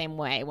is the same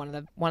way. One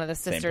of the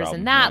sisters problem,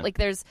 in that.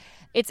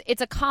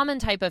 It's a common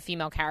type of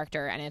female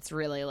character, and it's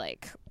really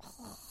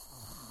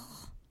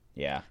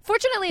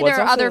Fortunately, there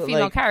are other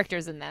female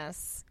characters in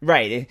this.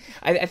 Right.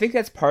 I think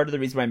that's part of the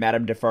reason why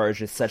Madame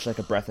Defarge is such a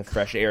breath of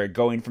fresh air,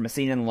 going from a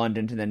scene in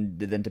London to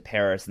then to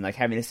Paris, and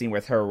having a scene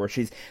with her where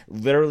she's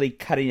literally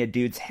cutting a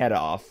dude's head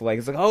off.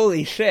 It's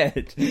holy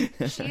shit.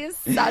 She is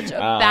such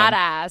a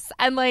badass.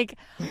 And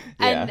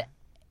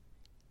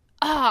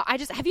I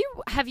just have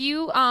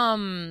you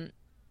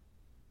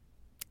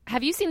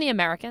seen The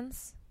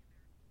Americans?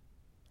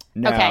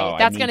 No, okay,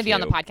 that's going to be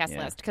on the podcast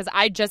list, because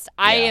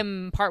I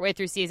am partway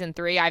through season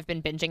 3. I've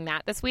been binging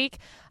that this week.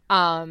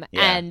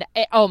 And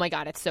oh my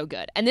God, it's so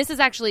good. And this is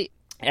actually...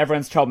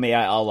 Everyone's told me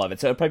I'll love it.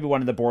 So it'll probably be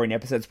one of the boring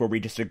episodes where we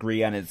just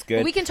agree on it's good.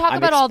 Well, we can talk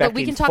about all the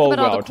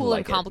cool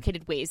and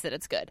complicated ways that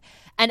it's good.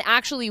 And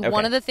actually,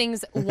 one of the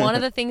things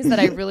that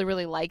I really,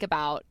 really like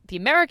about The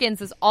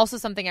Americans is also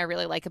something I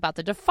really like about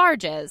the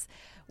Defarges,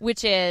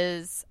 which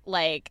is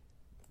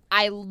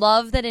I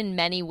love that in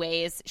many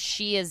ways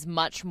she is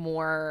much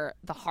more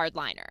the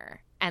hardliner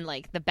and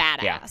the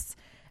badass. Yeah.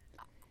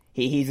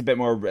 He's a bit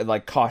more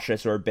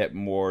cautious, or a bit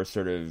more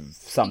sort of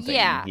something.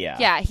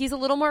 Yeah. He's a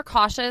little more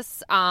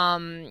cautious,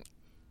 a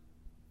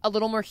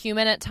little more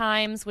human at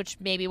times, which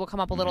maybe will come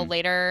up a little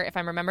later if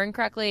I'm remembering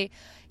correctly.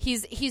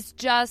 He's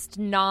just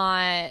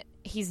not.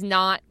 He's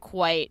not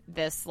quite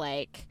this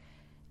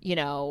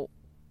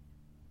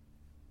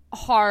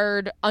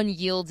hard,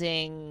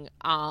 unyielding.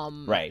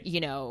 Right.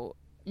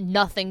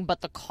 Nothing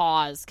but the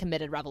cause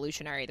committed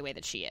revolutionary the way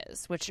that she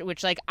is, which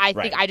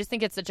I just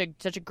think it's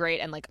such a great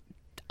and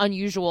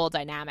unusual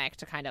dynamic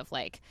to kind of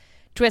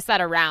twist that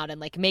around and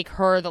make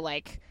her the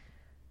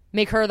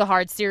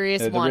hard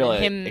serious one, real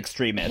and him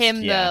extremist,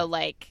 him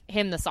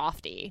the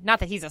softie.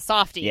 Not that he's a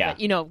softie, but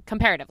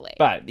comparatively.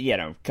 But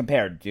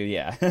compared to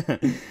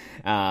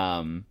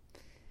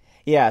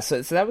Yeah,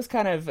 so that was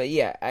kind of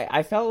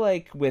I felt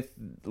like with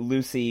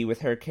Lucy,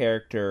 with her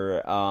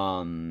character,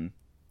 I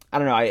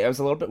don't know, I was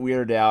a little bit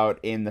weirded out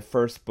in the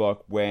first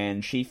book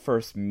when she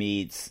first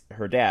meets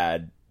her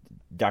dad,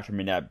 Dr.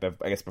 Manette, but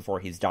I guess before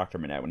he's Dr.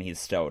 Manette, when he's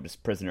still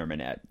just Prisoner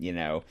Manette,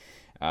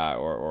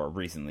 or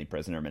recently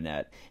Prisoner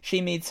Manette.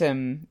 She meets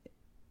him,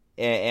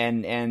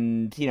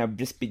 and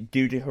just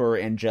due to her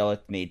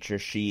angelic nature,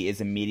 she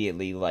is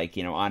immediately like,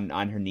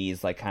 on her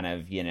knees, like kind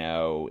of,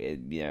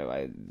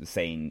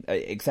 saying,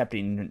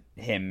 accepting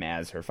him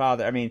as her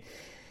father. I mean,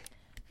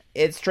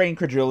 it's strained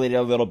credulity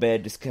a little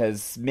bit, just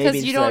because maybe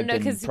you don't know,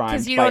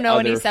 because you don't know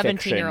any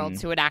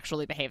 17-year-olds who would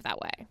actually behave that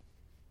way.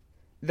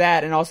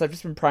 That, and also I've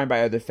just been primed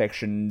by other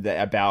fiction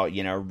about,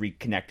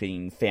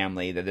 reconnecting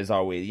family, that there's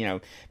always,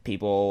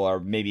 people are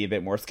maybe a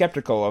bit more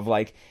skeptical of,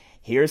 like,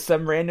 here's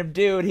some random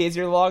dude, he's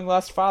your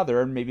long-lost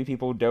father, and maybe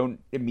people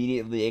don't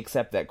immediately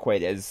accept that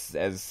quite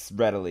as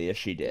readily as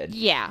she did.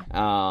 Yeah.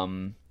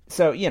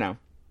 So,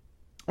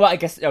 well, I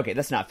guess, okay,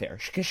 that's not fair,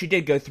 because she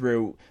did go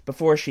through,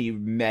 before she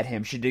met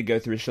him, she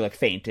like,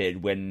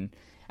 fainted when...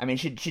 I mean,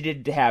 she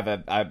did have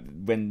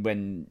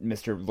when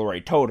Mr.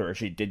 Lorry told her,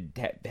 she did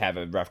have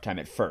a rough time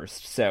at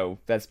first, so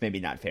that's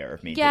maybe not fair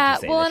of me to say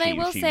that and she, I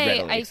will she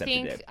say, I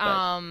think, it,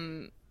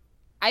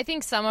 I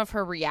think some of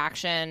her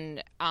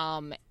reaction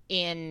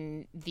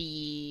in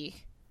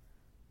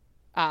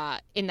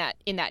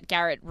that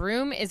garret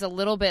room is a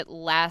little bit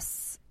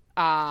less.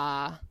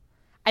 I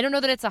don't know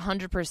that it's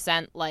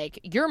 100% like,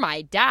 you're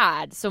my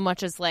dad, so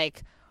much as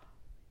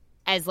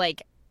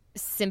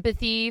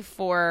sympathy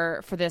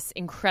for this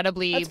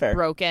incredibly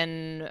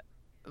broken,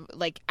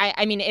 like,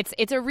 I mean,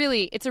 it's a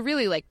really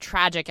like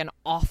tragic and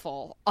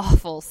awful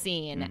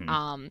scene.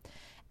 Mm-hmm.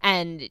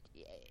 And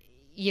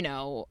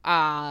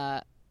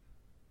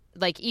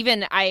like,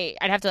 even I'd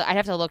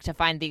have to look to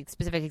find the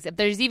specific example.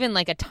 There's even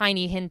like a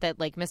tiny hint that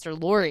like Mr.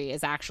 Lorry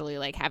is actually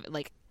like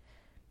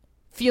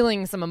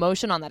feeling some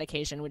emotion on that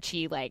occasion, which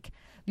he like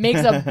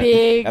makes a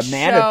big a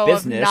man show of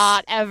business, of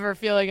not ever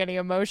feeling any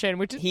emotion.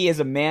 Which he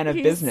is a man of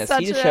business.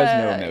 He just shows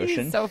no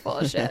emotion. He's so full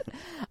of shit.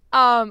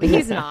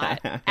 He's not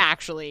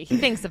actually. He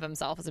thinks of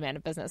himself as a man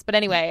of business. But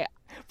anyway,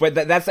 but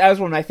that was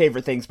one of my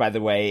favorite things, by the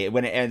way,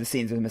 when the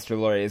scenes with Mr.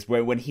 Lorry is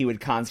when he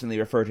would constantly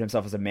refer to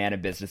himself as a man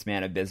of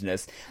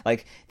business.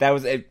 Like, that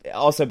was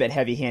also a bit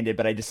heavy-handed,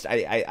 but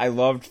I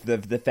loved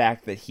the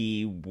fact that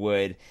he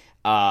would.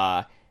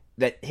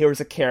 That here was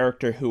a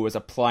character who was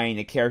applying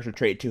a character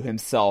trait to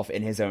himself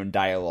in his own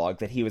dialogue,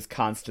 that he was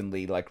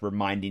constantly like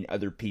reminding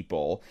other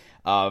people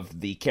of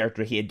the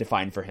character he had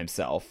defined for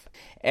himself.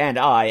 And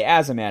I,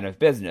 as a man of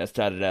business,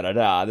 that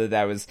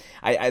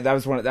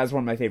was one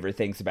of my favorite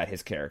things about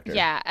his character.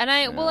 Yeah, and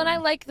I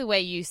like the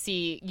way you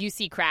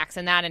see cracks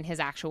in that in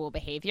his actual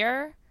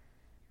behavior.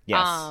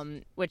 Yes.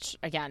 Which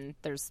again,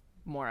 there's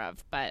more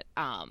of, but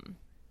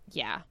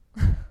yeah.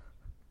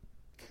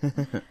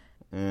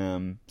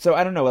 So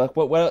I don't know, like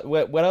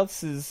what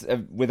else is,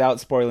 without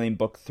spoiling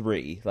book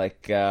 3,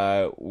 like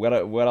what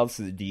else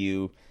do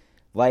you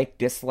like,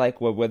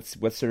 dislike? What's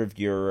sort of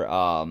your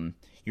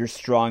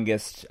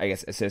strongest, I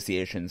guess,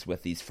 associations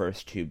with these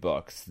first 2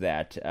 books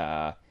that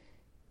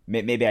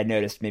maybe I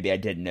noticed, maybe I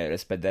didn't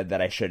notice, but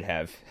that I should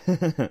have?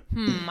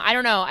 I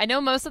don't know. I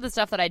know most of the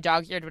stuff that I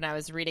dog-eared when I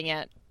was reading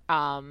it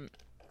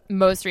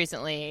most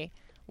recently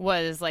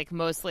was like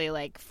mostly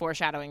like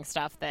foreshadowing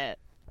stuff that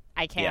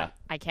I can't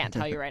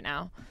tell you right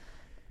now.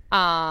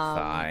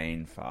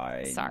 Fine.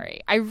 Sorry.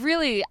 I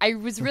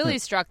was really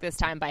struck this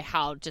time by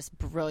how just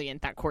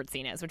brilliant that court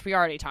scene is, which we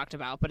already talked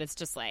about, but it's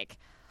just like,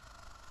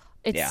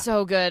 it's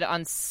so good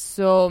on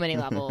so many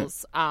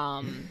levels.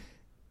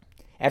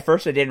 At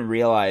first I didn't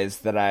realize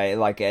that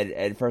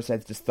at first I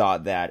just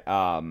thought that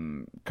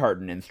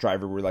Carton and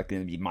Stryver were like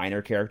going to be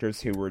minor characters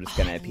who were just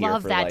going to appear. I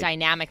love for that like,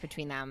 dynamic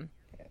between them.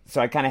 So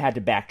I kind of had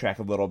to backtrack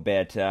a little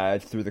bit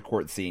through the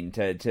court scene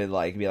to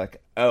like be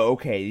like, oh,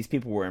 okay, these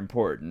people were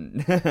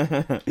important.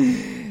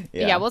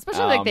 Well,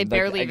 especially like they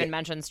barely even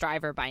mention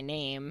Stryver by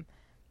name.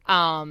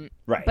 Right.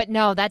 But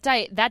no, that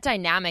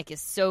dynamic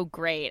is so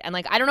great, and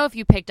like, I don't know if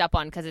you picked up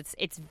on, because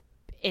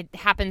it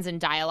happens in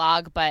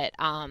dialogue, but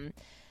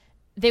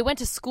they went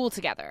to school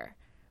together.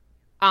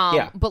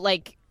 But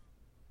like.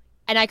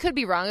 And I could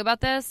be wrong about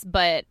this,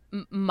 but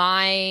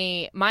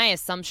my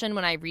assumption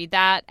when I read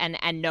that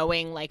and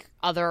knowing like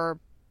the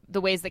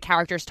ways that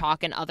characters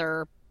talk in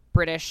other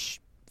British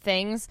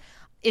things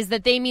is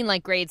that they mean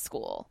like grade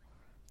school.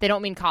 They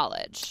don't mean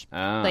college.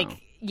 Oh, like,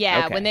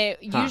 yeah, okay. when they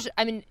usually,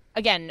 I mean,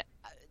 again,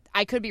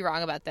 I could be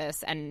wrong about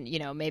this, and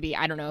maybe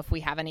I don't know if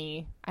we have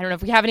any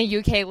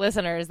UK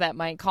listeners that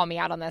might call me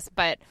out on this,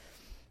 but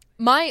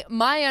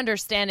My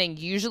understanding,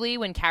 usually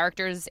when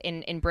characters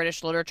in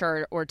British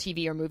literature or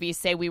TV or movies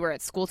say we were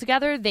at school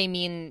together, they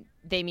mean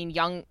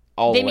young.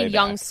 They mean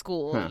young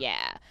school. Huh.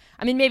 Yeah,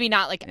 I mean maybe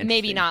not like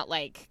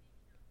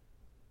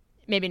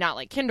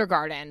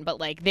kindergarten, but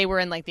like they were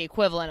in like the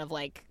equivalent of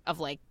like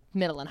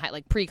middle and high,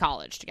 like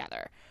pre-college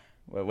together.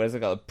 What is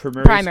it called?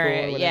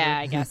 Primary school, yeah,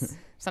 I guess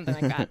something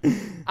like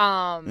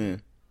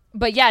that.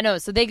 but yeah, no.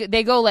 So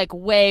they go like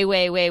way,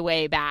 way, way,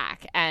 way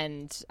back,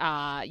 and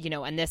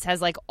and this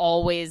has like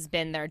always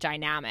been their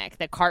dynamic.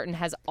 That Carton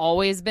has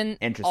always been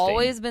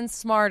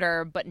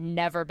smarter, but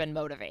never been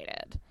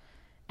motivated,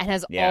 and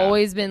has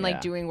always been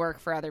like doing work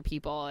for other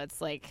people.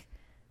 It's like,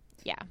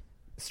 yeah.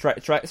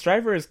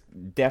 Stryver is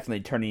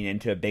definitely turning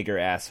into a bigger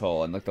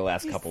asshole in like the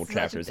last couple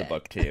chapters of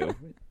book 2.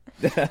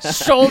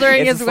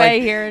 Shouldering his way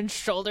here and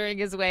shouldering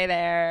his way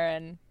there,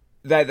 and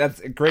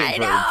that's a great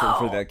verb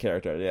for that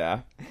character.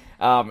 Yeah.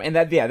 And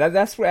that's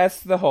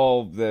the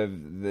whole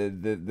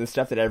the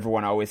stuff that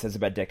everyone always says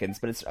about Dickens,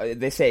 but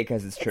they say it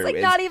because it's true. It's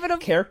like not even a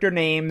character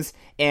names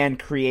and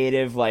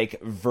creative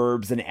like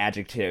verbs and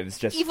adjectives,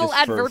 just evil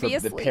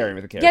adverbiously. For the pairing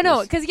with the characters. Yeah,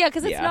 no,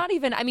 because it's not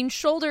even. I mean,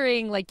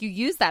 shouldering, like you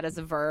use that as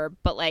a verb,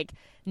 but like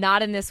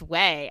not in this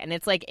way, and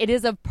it's like it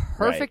is a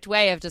perfect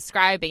way of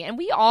describing. And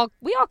we all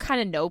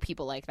kind of know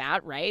people like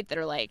that, right? That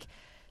are like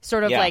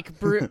sort of like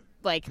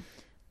like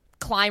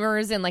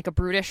climbers in like a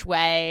brutish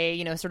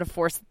way, sort of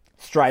force.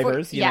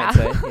 Strivers, you might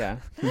say, yeah.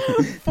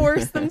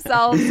 force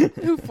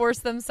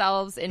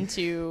themselves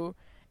into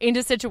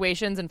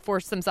situations and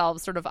force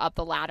themselves sort of up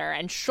the ladder.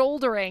 And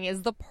shouldering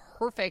is the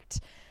perfect,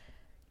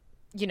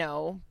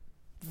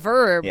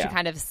 verb to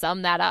kind of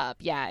sum that up.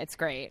 Yeah, it's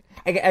great.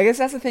 I guess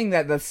that's the thing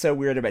that's so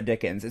weird about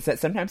Dickens. Is that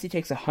sometimes he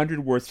takes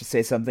 100 words to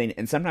say something,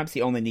 and sometimes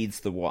he only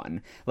needs the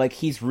one. Like,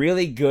 he's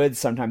really good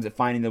sometimes at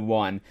finding the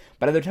one,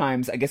 but other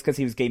times, I guess because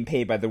he was getting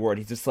paid by the word,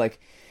 he's just like,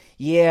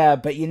 yeah,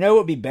 but what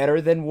would be better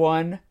than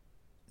 1:30?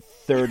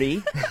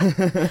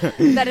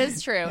 That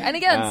is true. And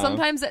again,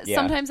 sometimes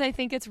I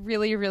think it's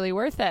really, really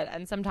worth it,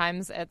 and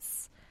sometimes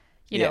it's,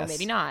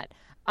 maybe not.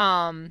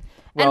 And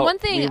one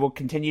thing we will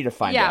continue to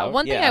find out. Yeah,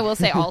 one thing I will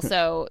say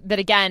also that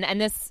again,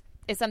 and this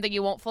is something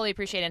you won't fully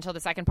appreciate until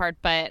the second part,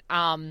 but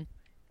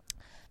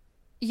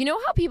you know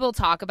how people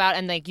talk about,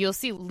 and like you'll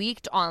see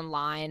leaked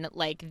online,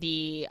 like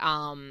the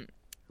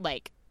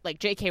like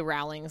J.K.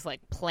 Rowling's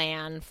like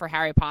plan for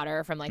Harry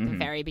Potter from like the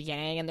very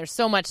beginning, and there's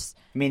so much.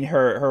 I mean,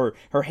 her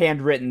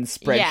handwritten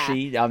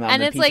spreadsheet on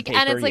and the it's piece like of paper,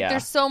 and it's like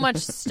there's so much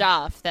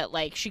stuff that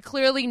like she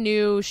clearly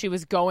knew she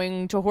was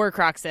going to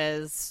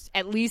Horcruxes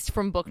at least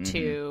from book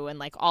 2, and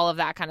like all of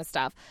that kind of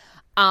stuff.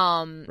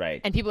 Right.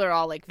 And people are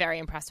all like very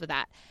impressed with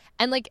that,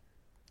 and like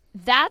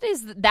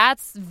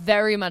that's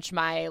very much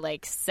my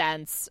like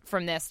sense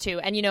from this too,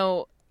 and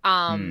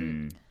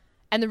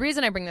And the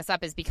reason I bring this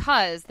up is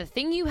because the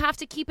thing you have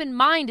to keep in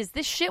mind is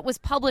this shit was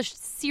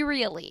published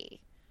serially.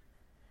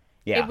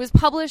 Yeah. It was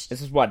published.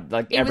 This is what,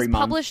 like every month? It was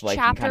published like,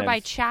 chapter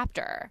by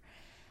chapter.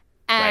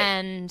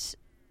 And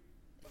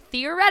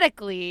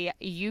theoretically,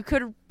 you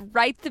could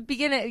write the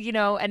beginning,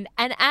 and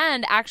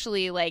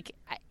actually, like,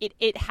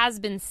 it has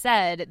been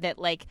said that,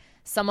 like,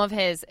 some of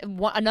his,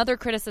 another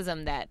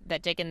criticism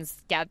that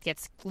Dickens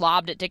gets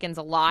lobbed at Dickens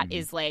a lot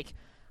is, like,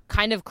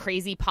 kind of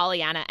crazy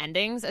Pollyanna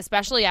endings,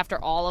 especially after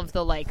all of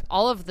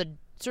the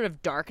sort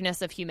of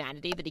darkness of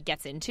humanity that he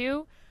gets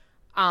into.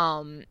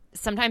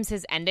 Sometimes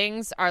his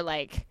endings are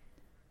like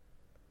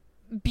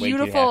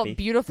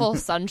beautiful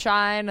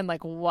sunshine and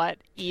like what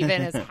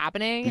even is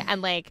happening,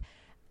 and like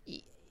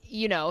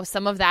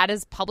some of that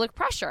is public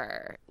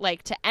pressure,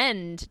 like to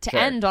end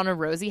on a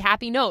rosy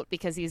happy note,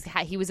 because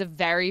he was a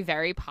very,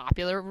 very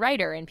popular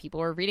writer and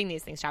people were reading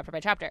these things chapter by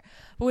chapter.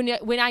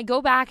 But when I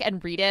go back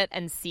and read it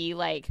and see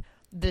like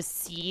the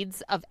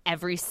seeds of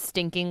every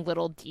stinking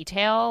little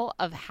detail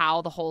of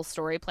how the whole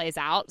story plays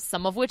out,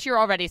 some of which you're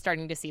already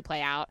starting to see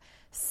play out,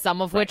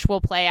 some of which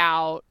will play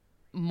out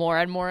more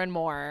and more and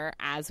more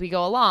as we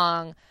go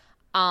along.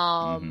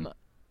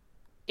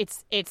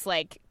 It's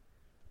like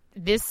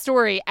this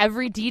story,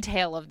 every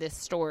detail of this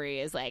story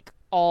is like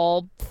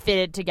all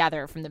fitted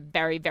together from the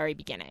very, very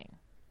beginning.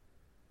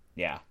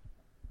 Yeah.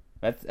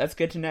 That's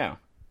good to know.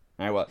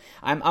 All right, well,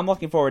 I'm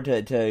looking forward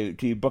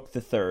to book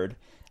the third.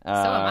 So am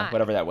I.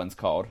 Whatever that one's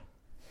called.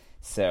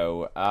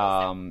 So,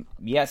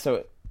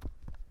 so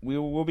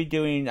we'll be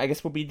doing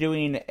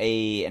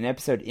an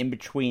episode in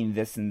between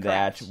this and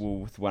that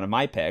with one of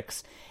my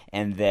picks,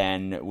 and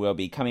then we'll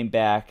be coming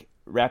back,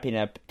 wrapping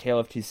up Tale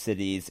of Two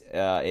Cities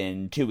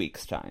in 2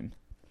 weeks' time.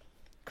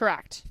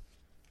 Correct.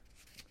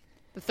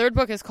 The third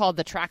book is called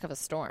The Track of a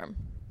Storm.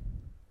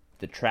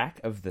 The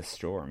Track of the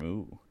Storm,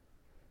 ooh.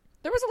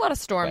 There was a lot of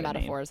storm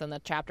metaphors in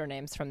the chapter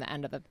names from the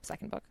end of the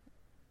second book.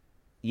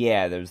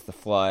 Yeah, there's the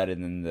flood,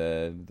 and then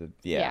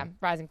the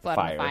rising flood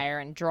and fire,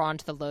 and drawn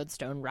to the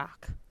lodestone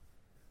rock.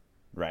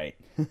 Right.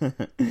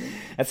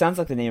 That sounds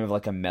like the name of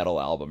like a metal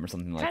album or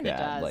something like Kinda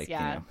that. Does, like,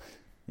 yeah.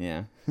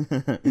 Yeah.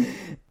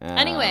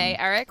 Anyway,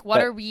 Eric,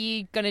 what are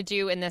we gonna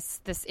do in this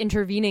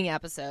intervening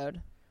episode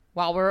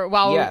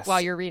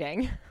while you're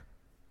reading?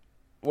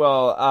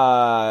 Well,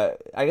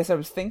 I guess I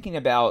was thinking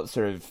about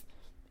sort of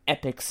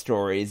epic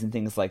stories and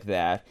things like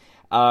that.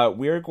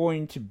 We're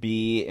going to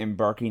be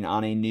embarking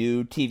on a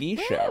new TV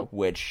show,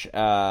 which,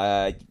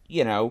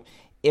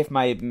 if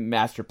my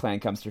master plan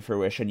comes to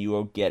fruition, you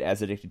will get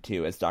as addicted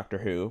to as Doctor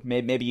Who.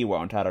 Maybe you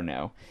won't, I don't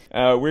know.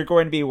 We're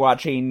going to be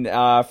watching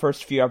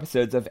first few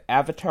episodes of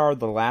Avatar: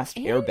 The Last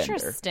Airbender.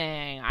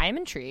 Interesting. I am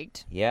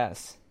intrigued.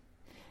 Yes.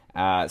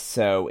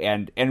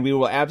 And we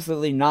will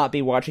absolutely not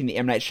be watching the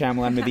M. Night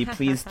Shyamalan movie.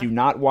 Please do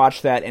not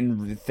watch that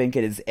and think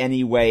it is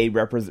any way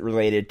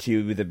related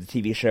to the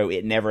TV show.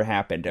 It never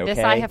happened, okay?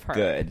 This I have heard.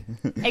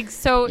 Good.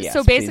 So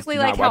basically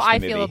like how I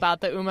feel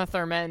about the Uma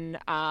Thurman,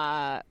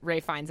 Ray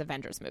Fiennes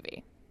Avengers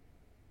movie.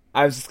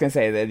 I was just going to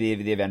say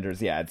the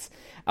Avengers, yeah. It's,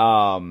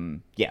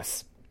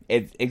 yes.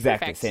 It's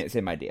exactly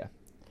same idea.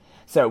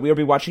 So we'll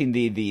be watching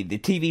the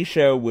TV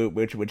show,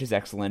 which is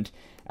excellent.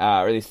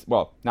 Or at least,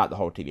 well, not the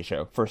whole TV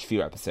show, first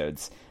few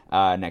episodes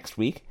next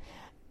week.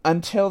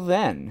 Until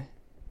then,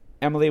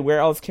 Emily, where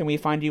else can we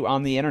find you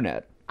on the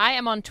internet? I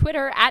am on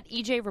Twitter at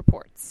EJ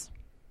Reports.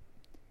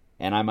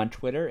 And I'm on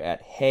Twitter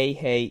at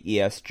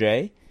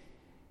HeyHeyESJ.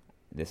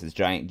 This is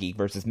Giant Geek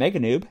vs. Mega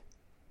Noob,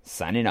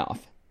 signing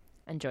off.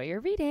 Enjoy your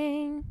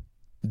reading.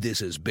 This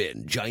has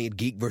been Giant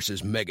Geek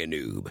vs. Mega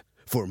Noob.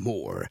 For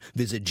more,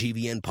 visit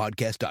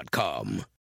gvnpodcast.com.